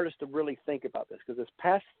want artists to really think about this, because this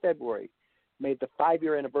past February made the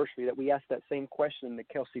 5-year anniversary that we asked that same question to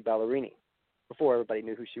Kelsey Ballerini, before everybody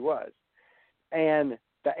knew who she was. And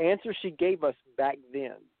the answer she gave us back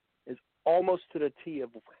then is almost to the T of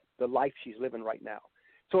the life she's living right now.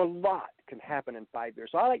 So a lot can happen in 5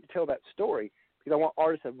 years. So I like to tell that story because I want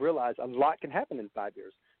artists to realize a lot can happen in 5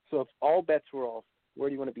 years. So if all bets were off, where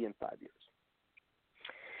do you want to be in 5 years?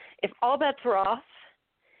 If all bets were off,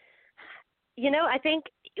 I think,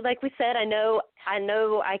 like we said, I know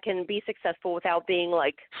I can be successful without being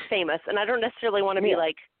famous, and I don't necessarily want to be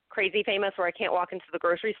crazy famous where I can't walk into the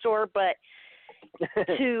grocery store, but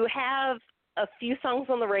to have a few songs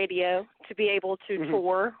on the radio, to be able to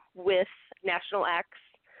tour with national acts,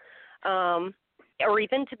 or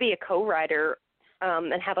even to be a co-writer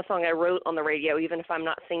and have a song I wrote on the radio, even if I'm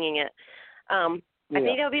not singing it. I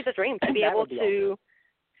think that would be the dream, to be able to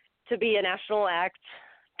be a national act,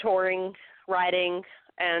 touring, writing,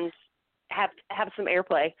 and have some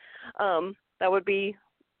airplay. That would be,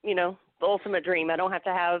 the ultimate dream. I don't have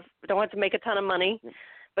to make a ton of money,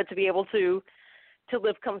 but to be able to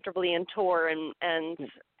live comfortably and tour and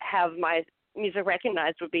have my music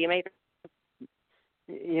recognized would be amazing.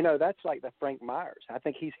 You know, that's like the Frank Myers. I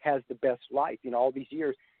think he has the best life. You know, all these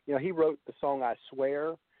years. You know, he wrote the song "I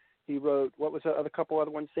Swear." He wrote, what was the other couple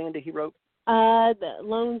other ones, Sandy? He wrote the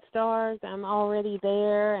Lone Stars, I'm Already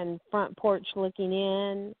There, and Front Porch Looking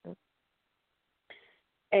In.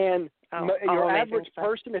 And your average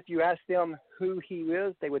person, if you ask them who he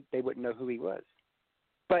is, they wouldn't know who he was.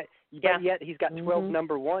 But yet he's got 12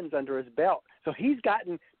 number ones under his belt. So he's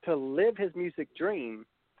gotten to live his music dream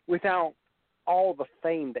without all the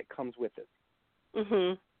fame that comes with it.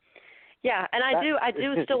 Mhm. Yeah, and I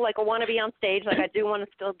do still want to be on stage. Like I do want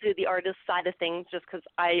to still do the artist side of things, just because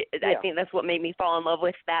I think that's what made me fall in love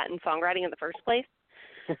with that and songwriting in the first place.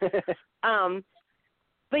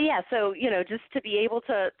 But yeah, so you know, just to be able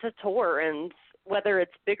to tour, and whether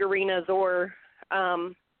it's big arenas or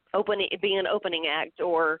being an opening act,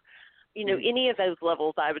 or you know, any of those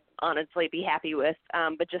levels, I would honestly be happy with.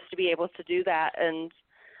 But just to be able to do that and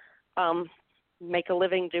make a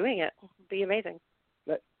living doing it would be amazing.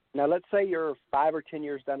 Now, let's say you're 5 or 10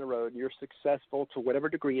 years down the road and you're successful to whatever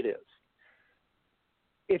degree it is.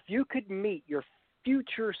 If you could meet your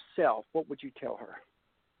future self, what would you tell her?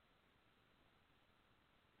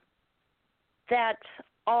 That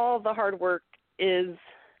all the hard work is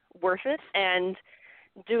worth it, and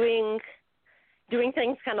doing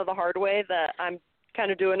things kind of the hard way that I'm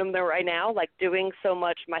kind of doing them there right now, like doing so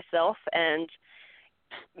much myself and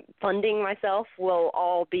funding myself will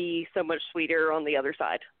all be so much sweeter on the other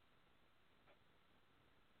side.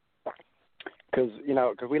 Because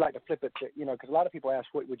we like to flip it to, because a lot of people ask,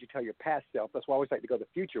 what would you tell your past self? That's why I always like to go to the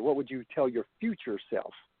future. What would you tell your future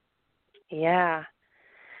self? Yeah.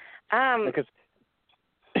 Because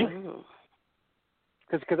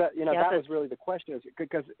that was really the question.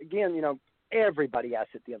 Because, again, everybody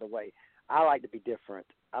asks it the other way. I like to be different.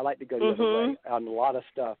 I like to go the other way on a lot of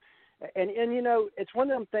stuff. And it's one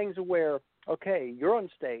of them things where, okay, you're on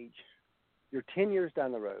stage, you're 10 years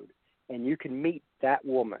down the road, and you can meet that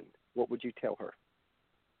woman. What would you tell her?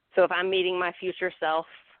 So if I'm meeting my future self.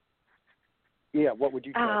 Yeah, what would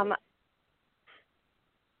you tell her?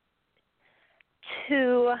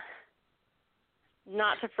 To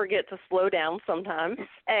not to forget to slow down sometimes.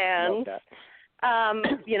 And,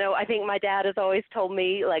 I think my dad has always told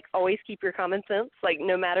me, like, always keep your common sense. Like,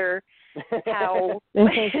 no matter how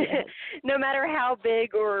no matter how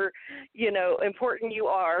big or important you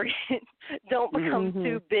are, don't become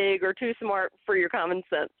too big or too smart for your common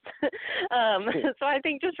sense. So I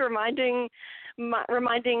think just reminding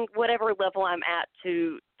whatever level I'm at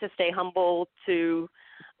to stay humble, to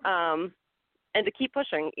and to keep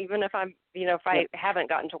pushing, even if I'm if I haven't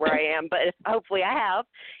gotten to where I am, but hopefully I have,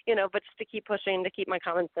 but just to keep pushing, to keep my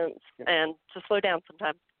common sense and to slow down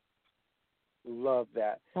sometimes. Love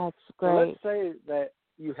that. That's great. So let's say that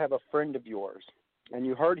you have a friend of yours and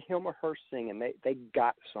you heard him or her sing and they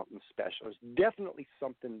got something special. There's definitely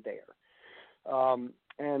something there.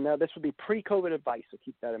 And this would be pre-COVID advice, so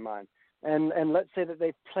keep that in mind. And let's say that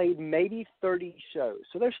they've played maybe 30 shows.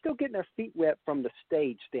 So they're still getting their feet wet from the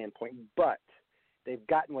stage standpoint, but they've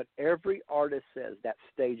gotten what every artist says, that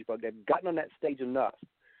stage bug. They've gotten on that stage enough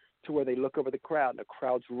to where they look over the crowd and the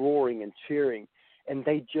crowd's roaring and cheering, and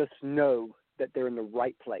they just know that they're in the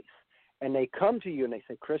right place. And they come to you and they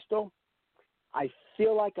say, Krystal, I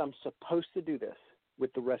feel like I'm supposed to do this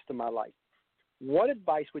with the rest of my life. What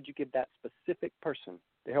advice would you give that specific person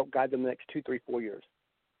to help guide them the next 2, 3, 4 years?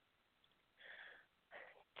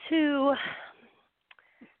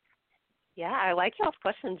 I like y'all's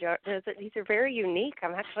questions. These are very unique.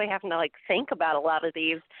 I'm actually having to think about a lot of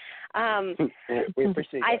these. We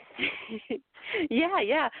appreciate that.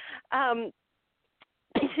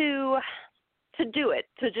 To do it,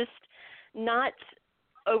 to just not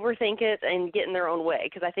overthink it and get in their own way,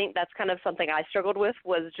 because I think that's kind of something I struggled with,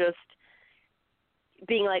 was just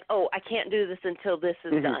being like, oh, I can't do this until this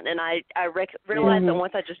is done. And I realized that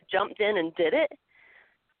once I just jumped in and did it,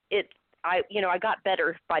 I got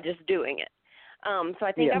better by just doing it. So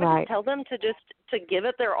I think I would just tell them to give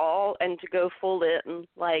it their all and to go full in.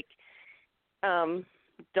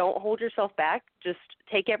 Don't hold yourself back. Just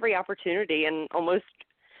take every opportunity and almost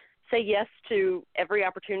say yes to every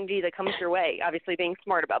opportunity that comes your way. Obviously being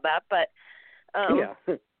smart about that, but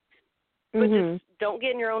just don't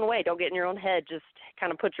get in your own way. Don't get in your own head. Just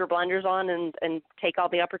kind of put your blinders on and take all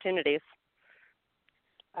the opportunities.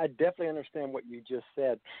 I definitely understand what you just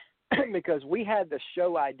said, because we had the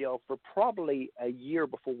show idea for probably a year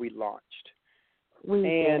before we launched.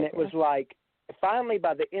 It was like, finally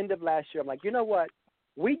by the end of last year, I'm like, you know what?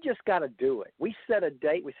 We just got to do it. We set a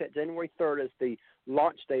date. We set January 3rd as the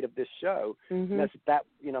launch date of this show. Mm-hmm. And that's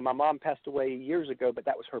my mom passed away years ago, but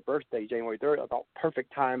that was her birthday, January 3rd. I thought,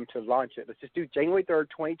 perfect time to launch it. Let's just do January 3rd,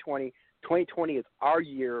 2020. 2020 is our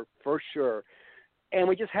year for sure. And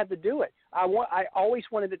we just had to do it. I always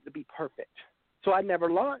wanted it to be perfect. So I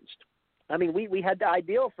never launched. I mean, we had the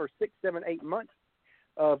ideal for 6, 7, 8 months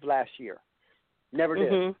of last year. Never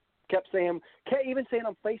did. Mm-hmm. Kept even saying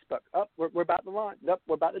on Facebook, we're about to launch.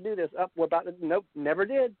 We're about to do this. Nope, never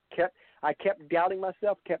did. I kept doubting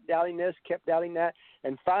myself, kept doubting this, kept doubting that.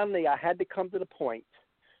 And finally, I had to come to the point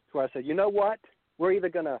where I said, you know what? We're either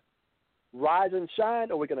going to rise and shine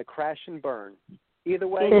or we're going to crash and burn. Either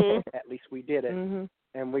way, at least we did it. Mm-hmm.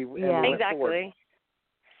 And we Yeah. went Exactly. forward.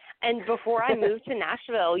 And before I moved to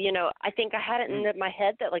Nashville, I think I had it in my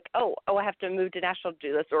head that like, oh, I have to move to Nashville to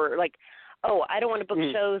do this, or like, oh, I don't want to book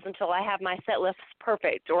shows until I have my set list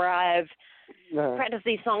perfect, or I've practiced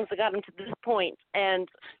these songs that got them to this point, and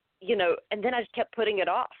and then I just kept putting it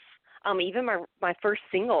off. Even my first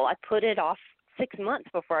single, I put it off 6 months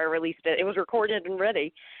before I released it. It was recorded and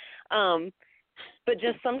ready. But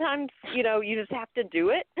just sometimes, you just have to do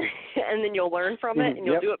it, and then you'll learn from it, and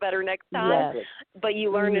you'll do it better next time. Yes. But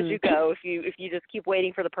you learn as you go. If you just keep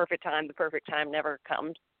waiting for the perfect time never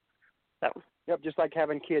comes. So. Yep, just like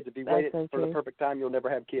having kids. If you wait for the perfect time, you'll never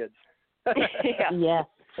have kids. Yeah.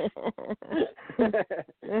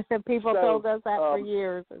 People told us that for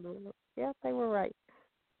years. Yeah, they were right.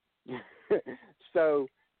 So,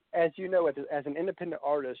 as you know, as an independent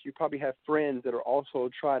artist, you probably have friends that are also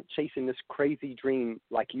chasing this crazy dream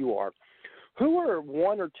like you are. Who are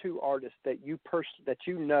 1 or 2 artists that you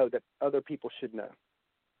know that other people should know?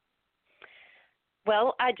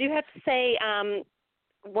 Well, I do have to say,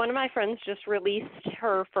 one of my friends just released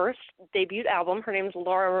her first debut album. Her name is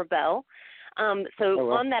Laura Rebel. On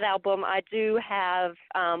that album, I do have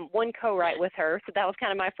one co-write with her. So that was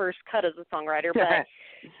kind of my first cut as a songwriter. But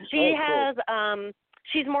she has,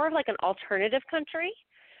 she's more of like an alternative country.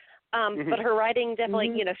 But her writing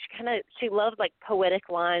definitely, she loves like poetic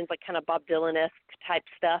lines, like kind of Bob Dylan-esque type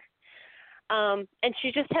stuff. And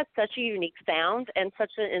she just has such a unique sound and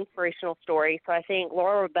such an inspirational story. So I think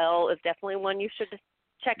Laura Rebel is definitely one you should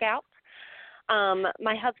check out.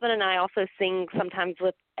 My husband and I also sing sometimes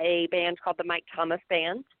with a band called the Mike Thomas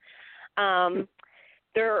Band.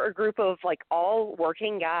 They're a group of like all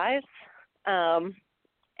working guys,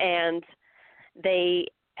 and they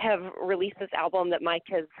have released this album that Mike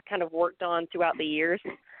has kind of worked on throughout the years.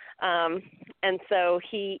 And so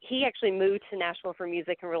he actually moved to Nashville for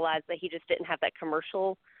music and realized that he just didn't have that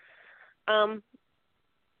commercial.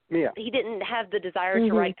 He didn't have the desire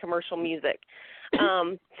to write commercial music.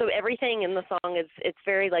 So everything in the song it's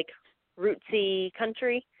very like rootsy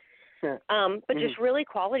country, but just really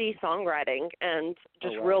quality songwriting and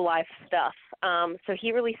just real life stuff. So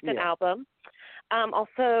he released an album.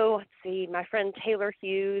 Also, let's see, my friend Taylor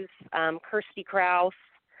Hughes, Kirsty Krause.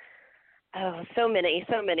 Oh, so many,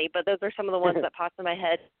 but those are some of the ones that popped in my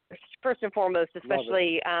head. First and foremost,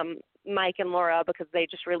 especially Mike and Laura, because they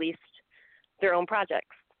just released their own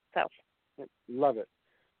projects. So, love it.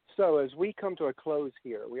 So as we come to a close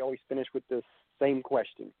here, we always finish with this same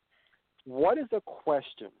question. What is a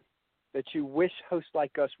question that you wish hosts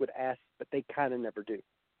like us would ask, but they kind of never do?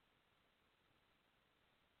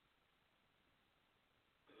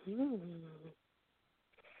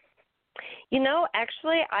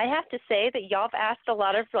 Actually, I have to say that y'all have asked a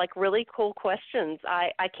lot of like really cool questions.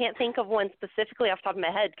 I can't think of one specifically off the top of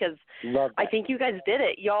my head because I think you guys did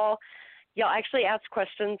it. Y'all actually asked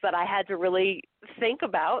questions that I had to really think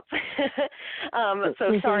about.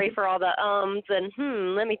 So sorry for all the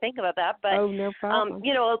and let me think about that. But no problem.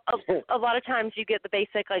 A lot of times you get the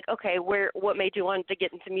basic like, okay, what made you want to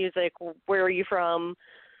get into music? Where are you from?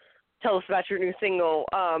 Tell us about your new single.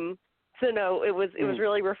 So no, it was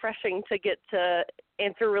really refreshing to get to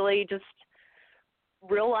answer really just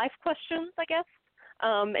real life questions, I guess,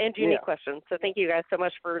 and unique questions. So thank you guys so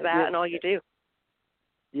much for that and all you do.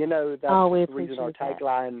 That's the reason our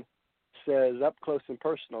tagline says up close and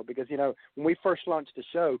personal, because, when we first launched the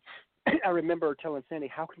show, I remember telling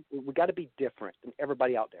Sandy, we got to be different than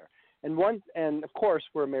everybody out there. And of course,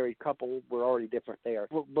 we're a married couple. We're already different there.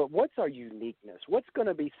 But what's our uniqueness? What's going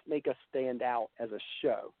to make us stand out as a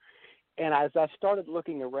show? And as I started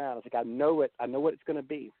looking around, I was like, I know it. I know what it's going to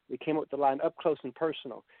be. We came up with the line up close and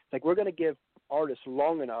personal. It's like we're going to give artists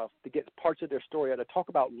long enough to get parts of their story out, to talk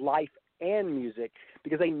about life and music,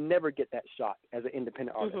 because they never get that shot as an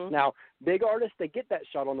independent artist. Now, big artists, they get that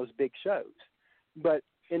shot on those big shows. But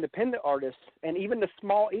independent artists, and even the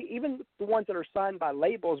ones that are signed by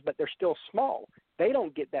labels, but they're still small, they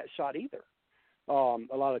don't get that shot either. a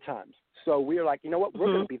lot of times. So we were like, you know what, we're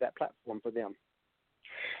going to be that platform for them.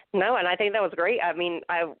 No, and I think that was great. I mean,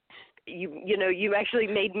 you actually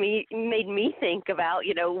made me think about,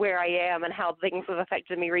 where I am and how things have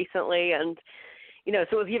affected me recently, and so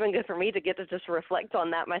it was even good for me to get to just reflect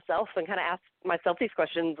on that myself and kind of ask myself these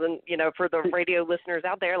questions. And for the radio listeners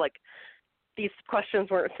out there, like, these questions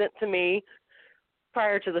weren't sent to me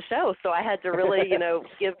prior to the show, so I had to really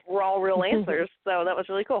give raw, real answers. So that was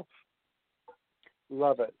really cool.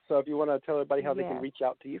 Love it. So if you want to tell everybody how they can reach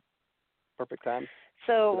out to you, perfect time.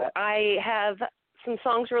 So I have some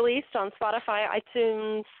songs released on Spotify,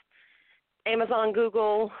 iTunes, Amazon,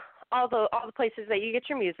 Google, all the places that you get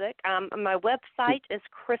your music. My website is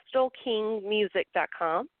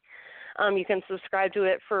krystalkingmusic.com. You can subscribe to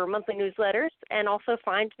it for monthly newsletters, and also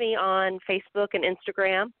find me on Facebook and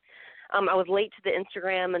Instagram. I was late to the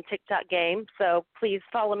Instagram and TikTok game, so please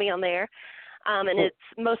follow me on there. And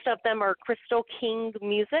most of them are Krystal King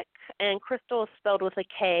Music, and Krystal is spelled with a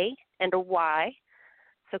K and a Y.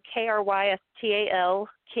 So Krystal,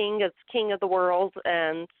 King is King of the World,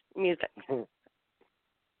 and music.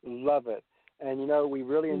 Love it. And, we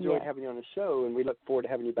really enjoyed having you on the show, and we look forward to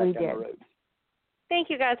having you back down the road. Thank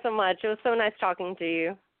you guys so much. It was so nice talking to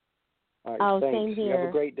you. All right, thanks. Same here. You have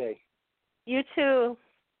a great day. You too.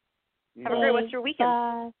 Have a great rest of your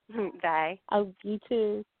weekend. Bye. Bye. Oh, you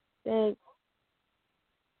too. Thanks.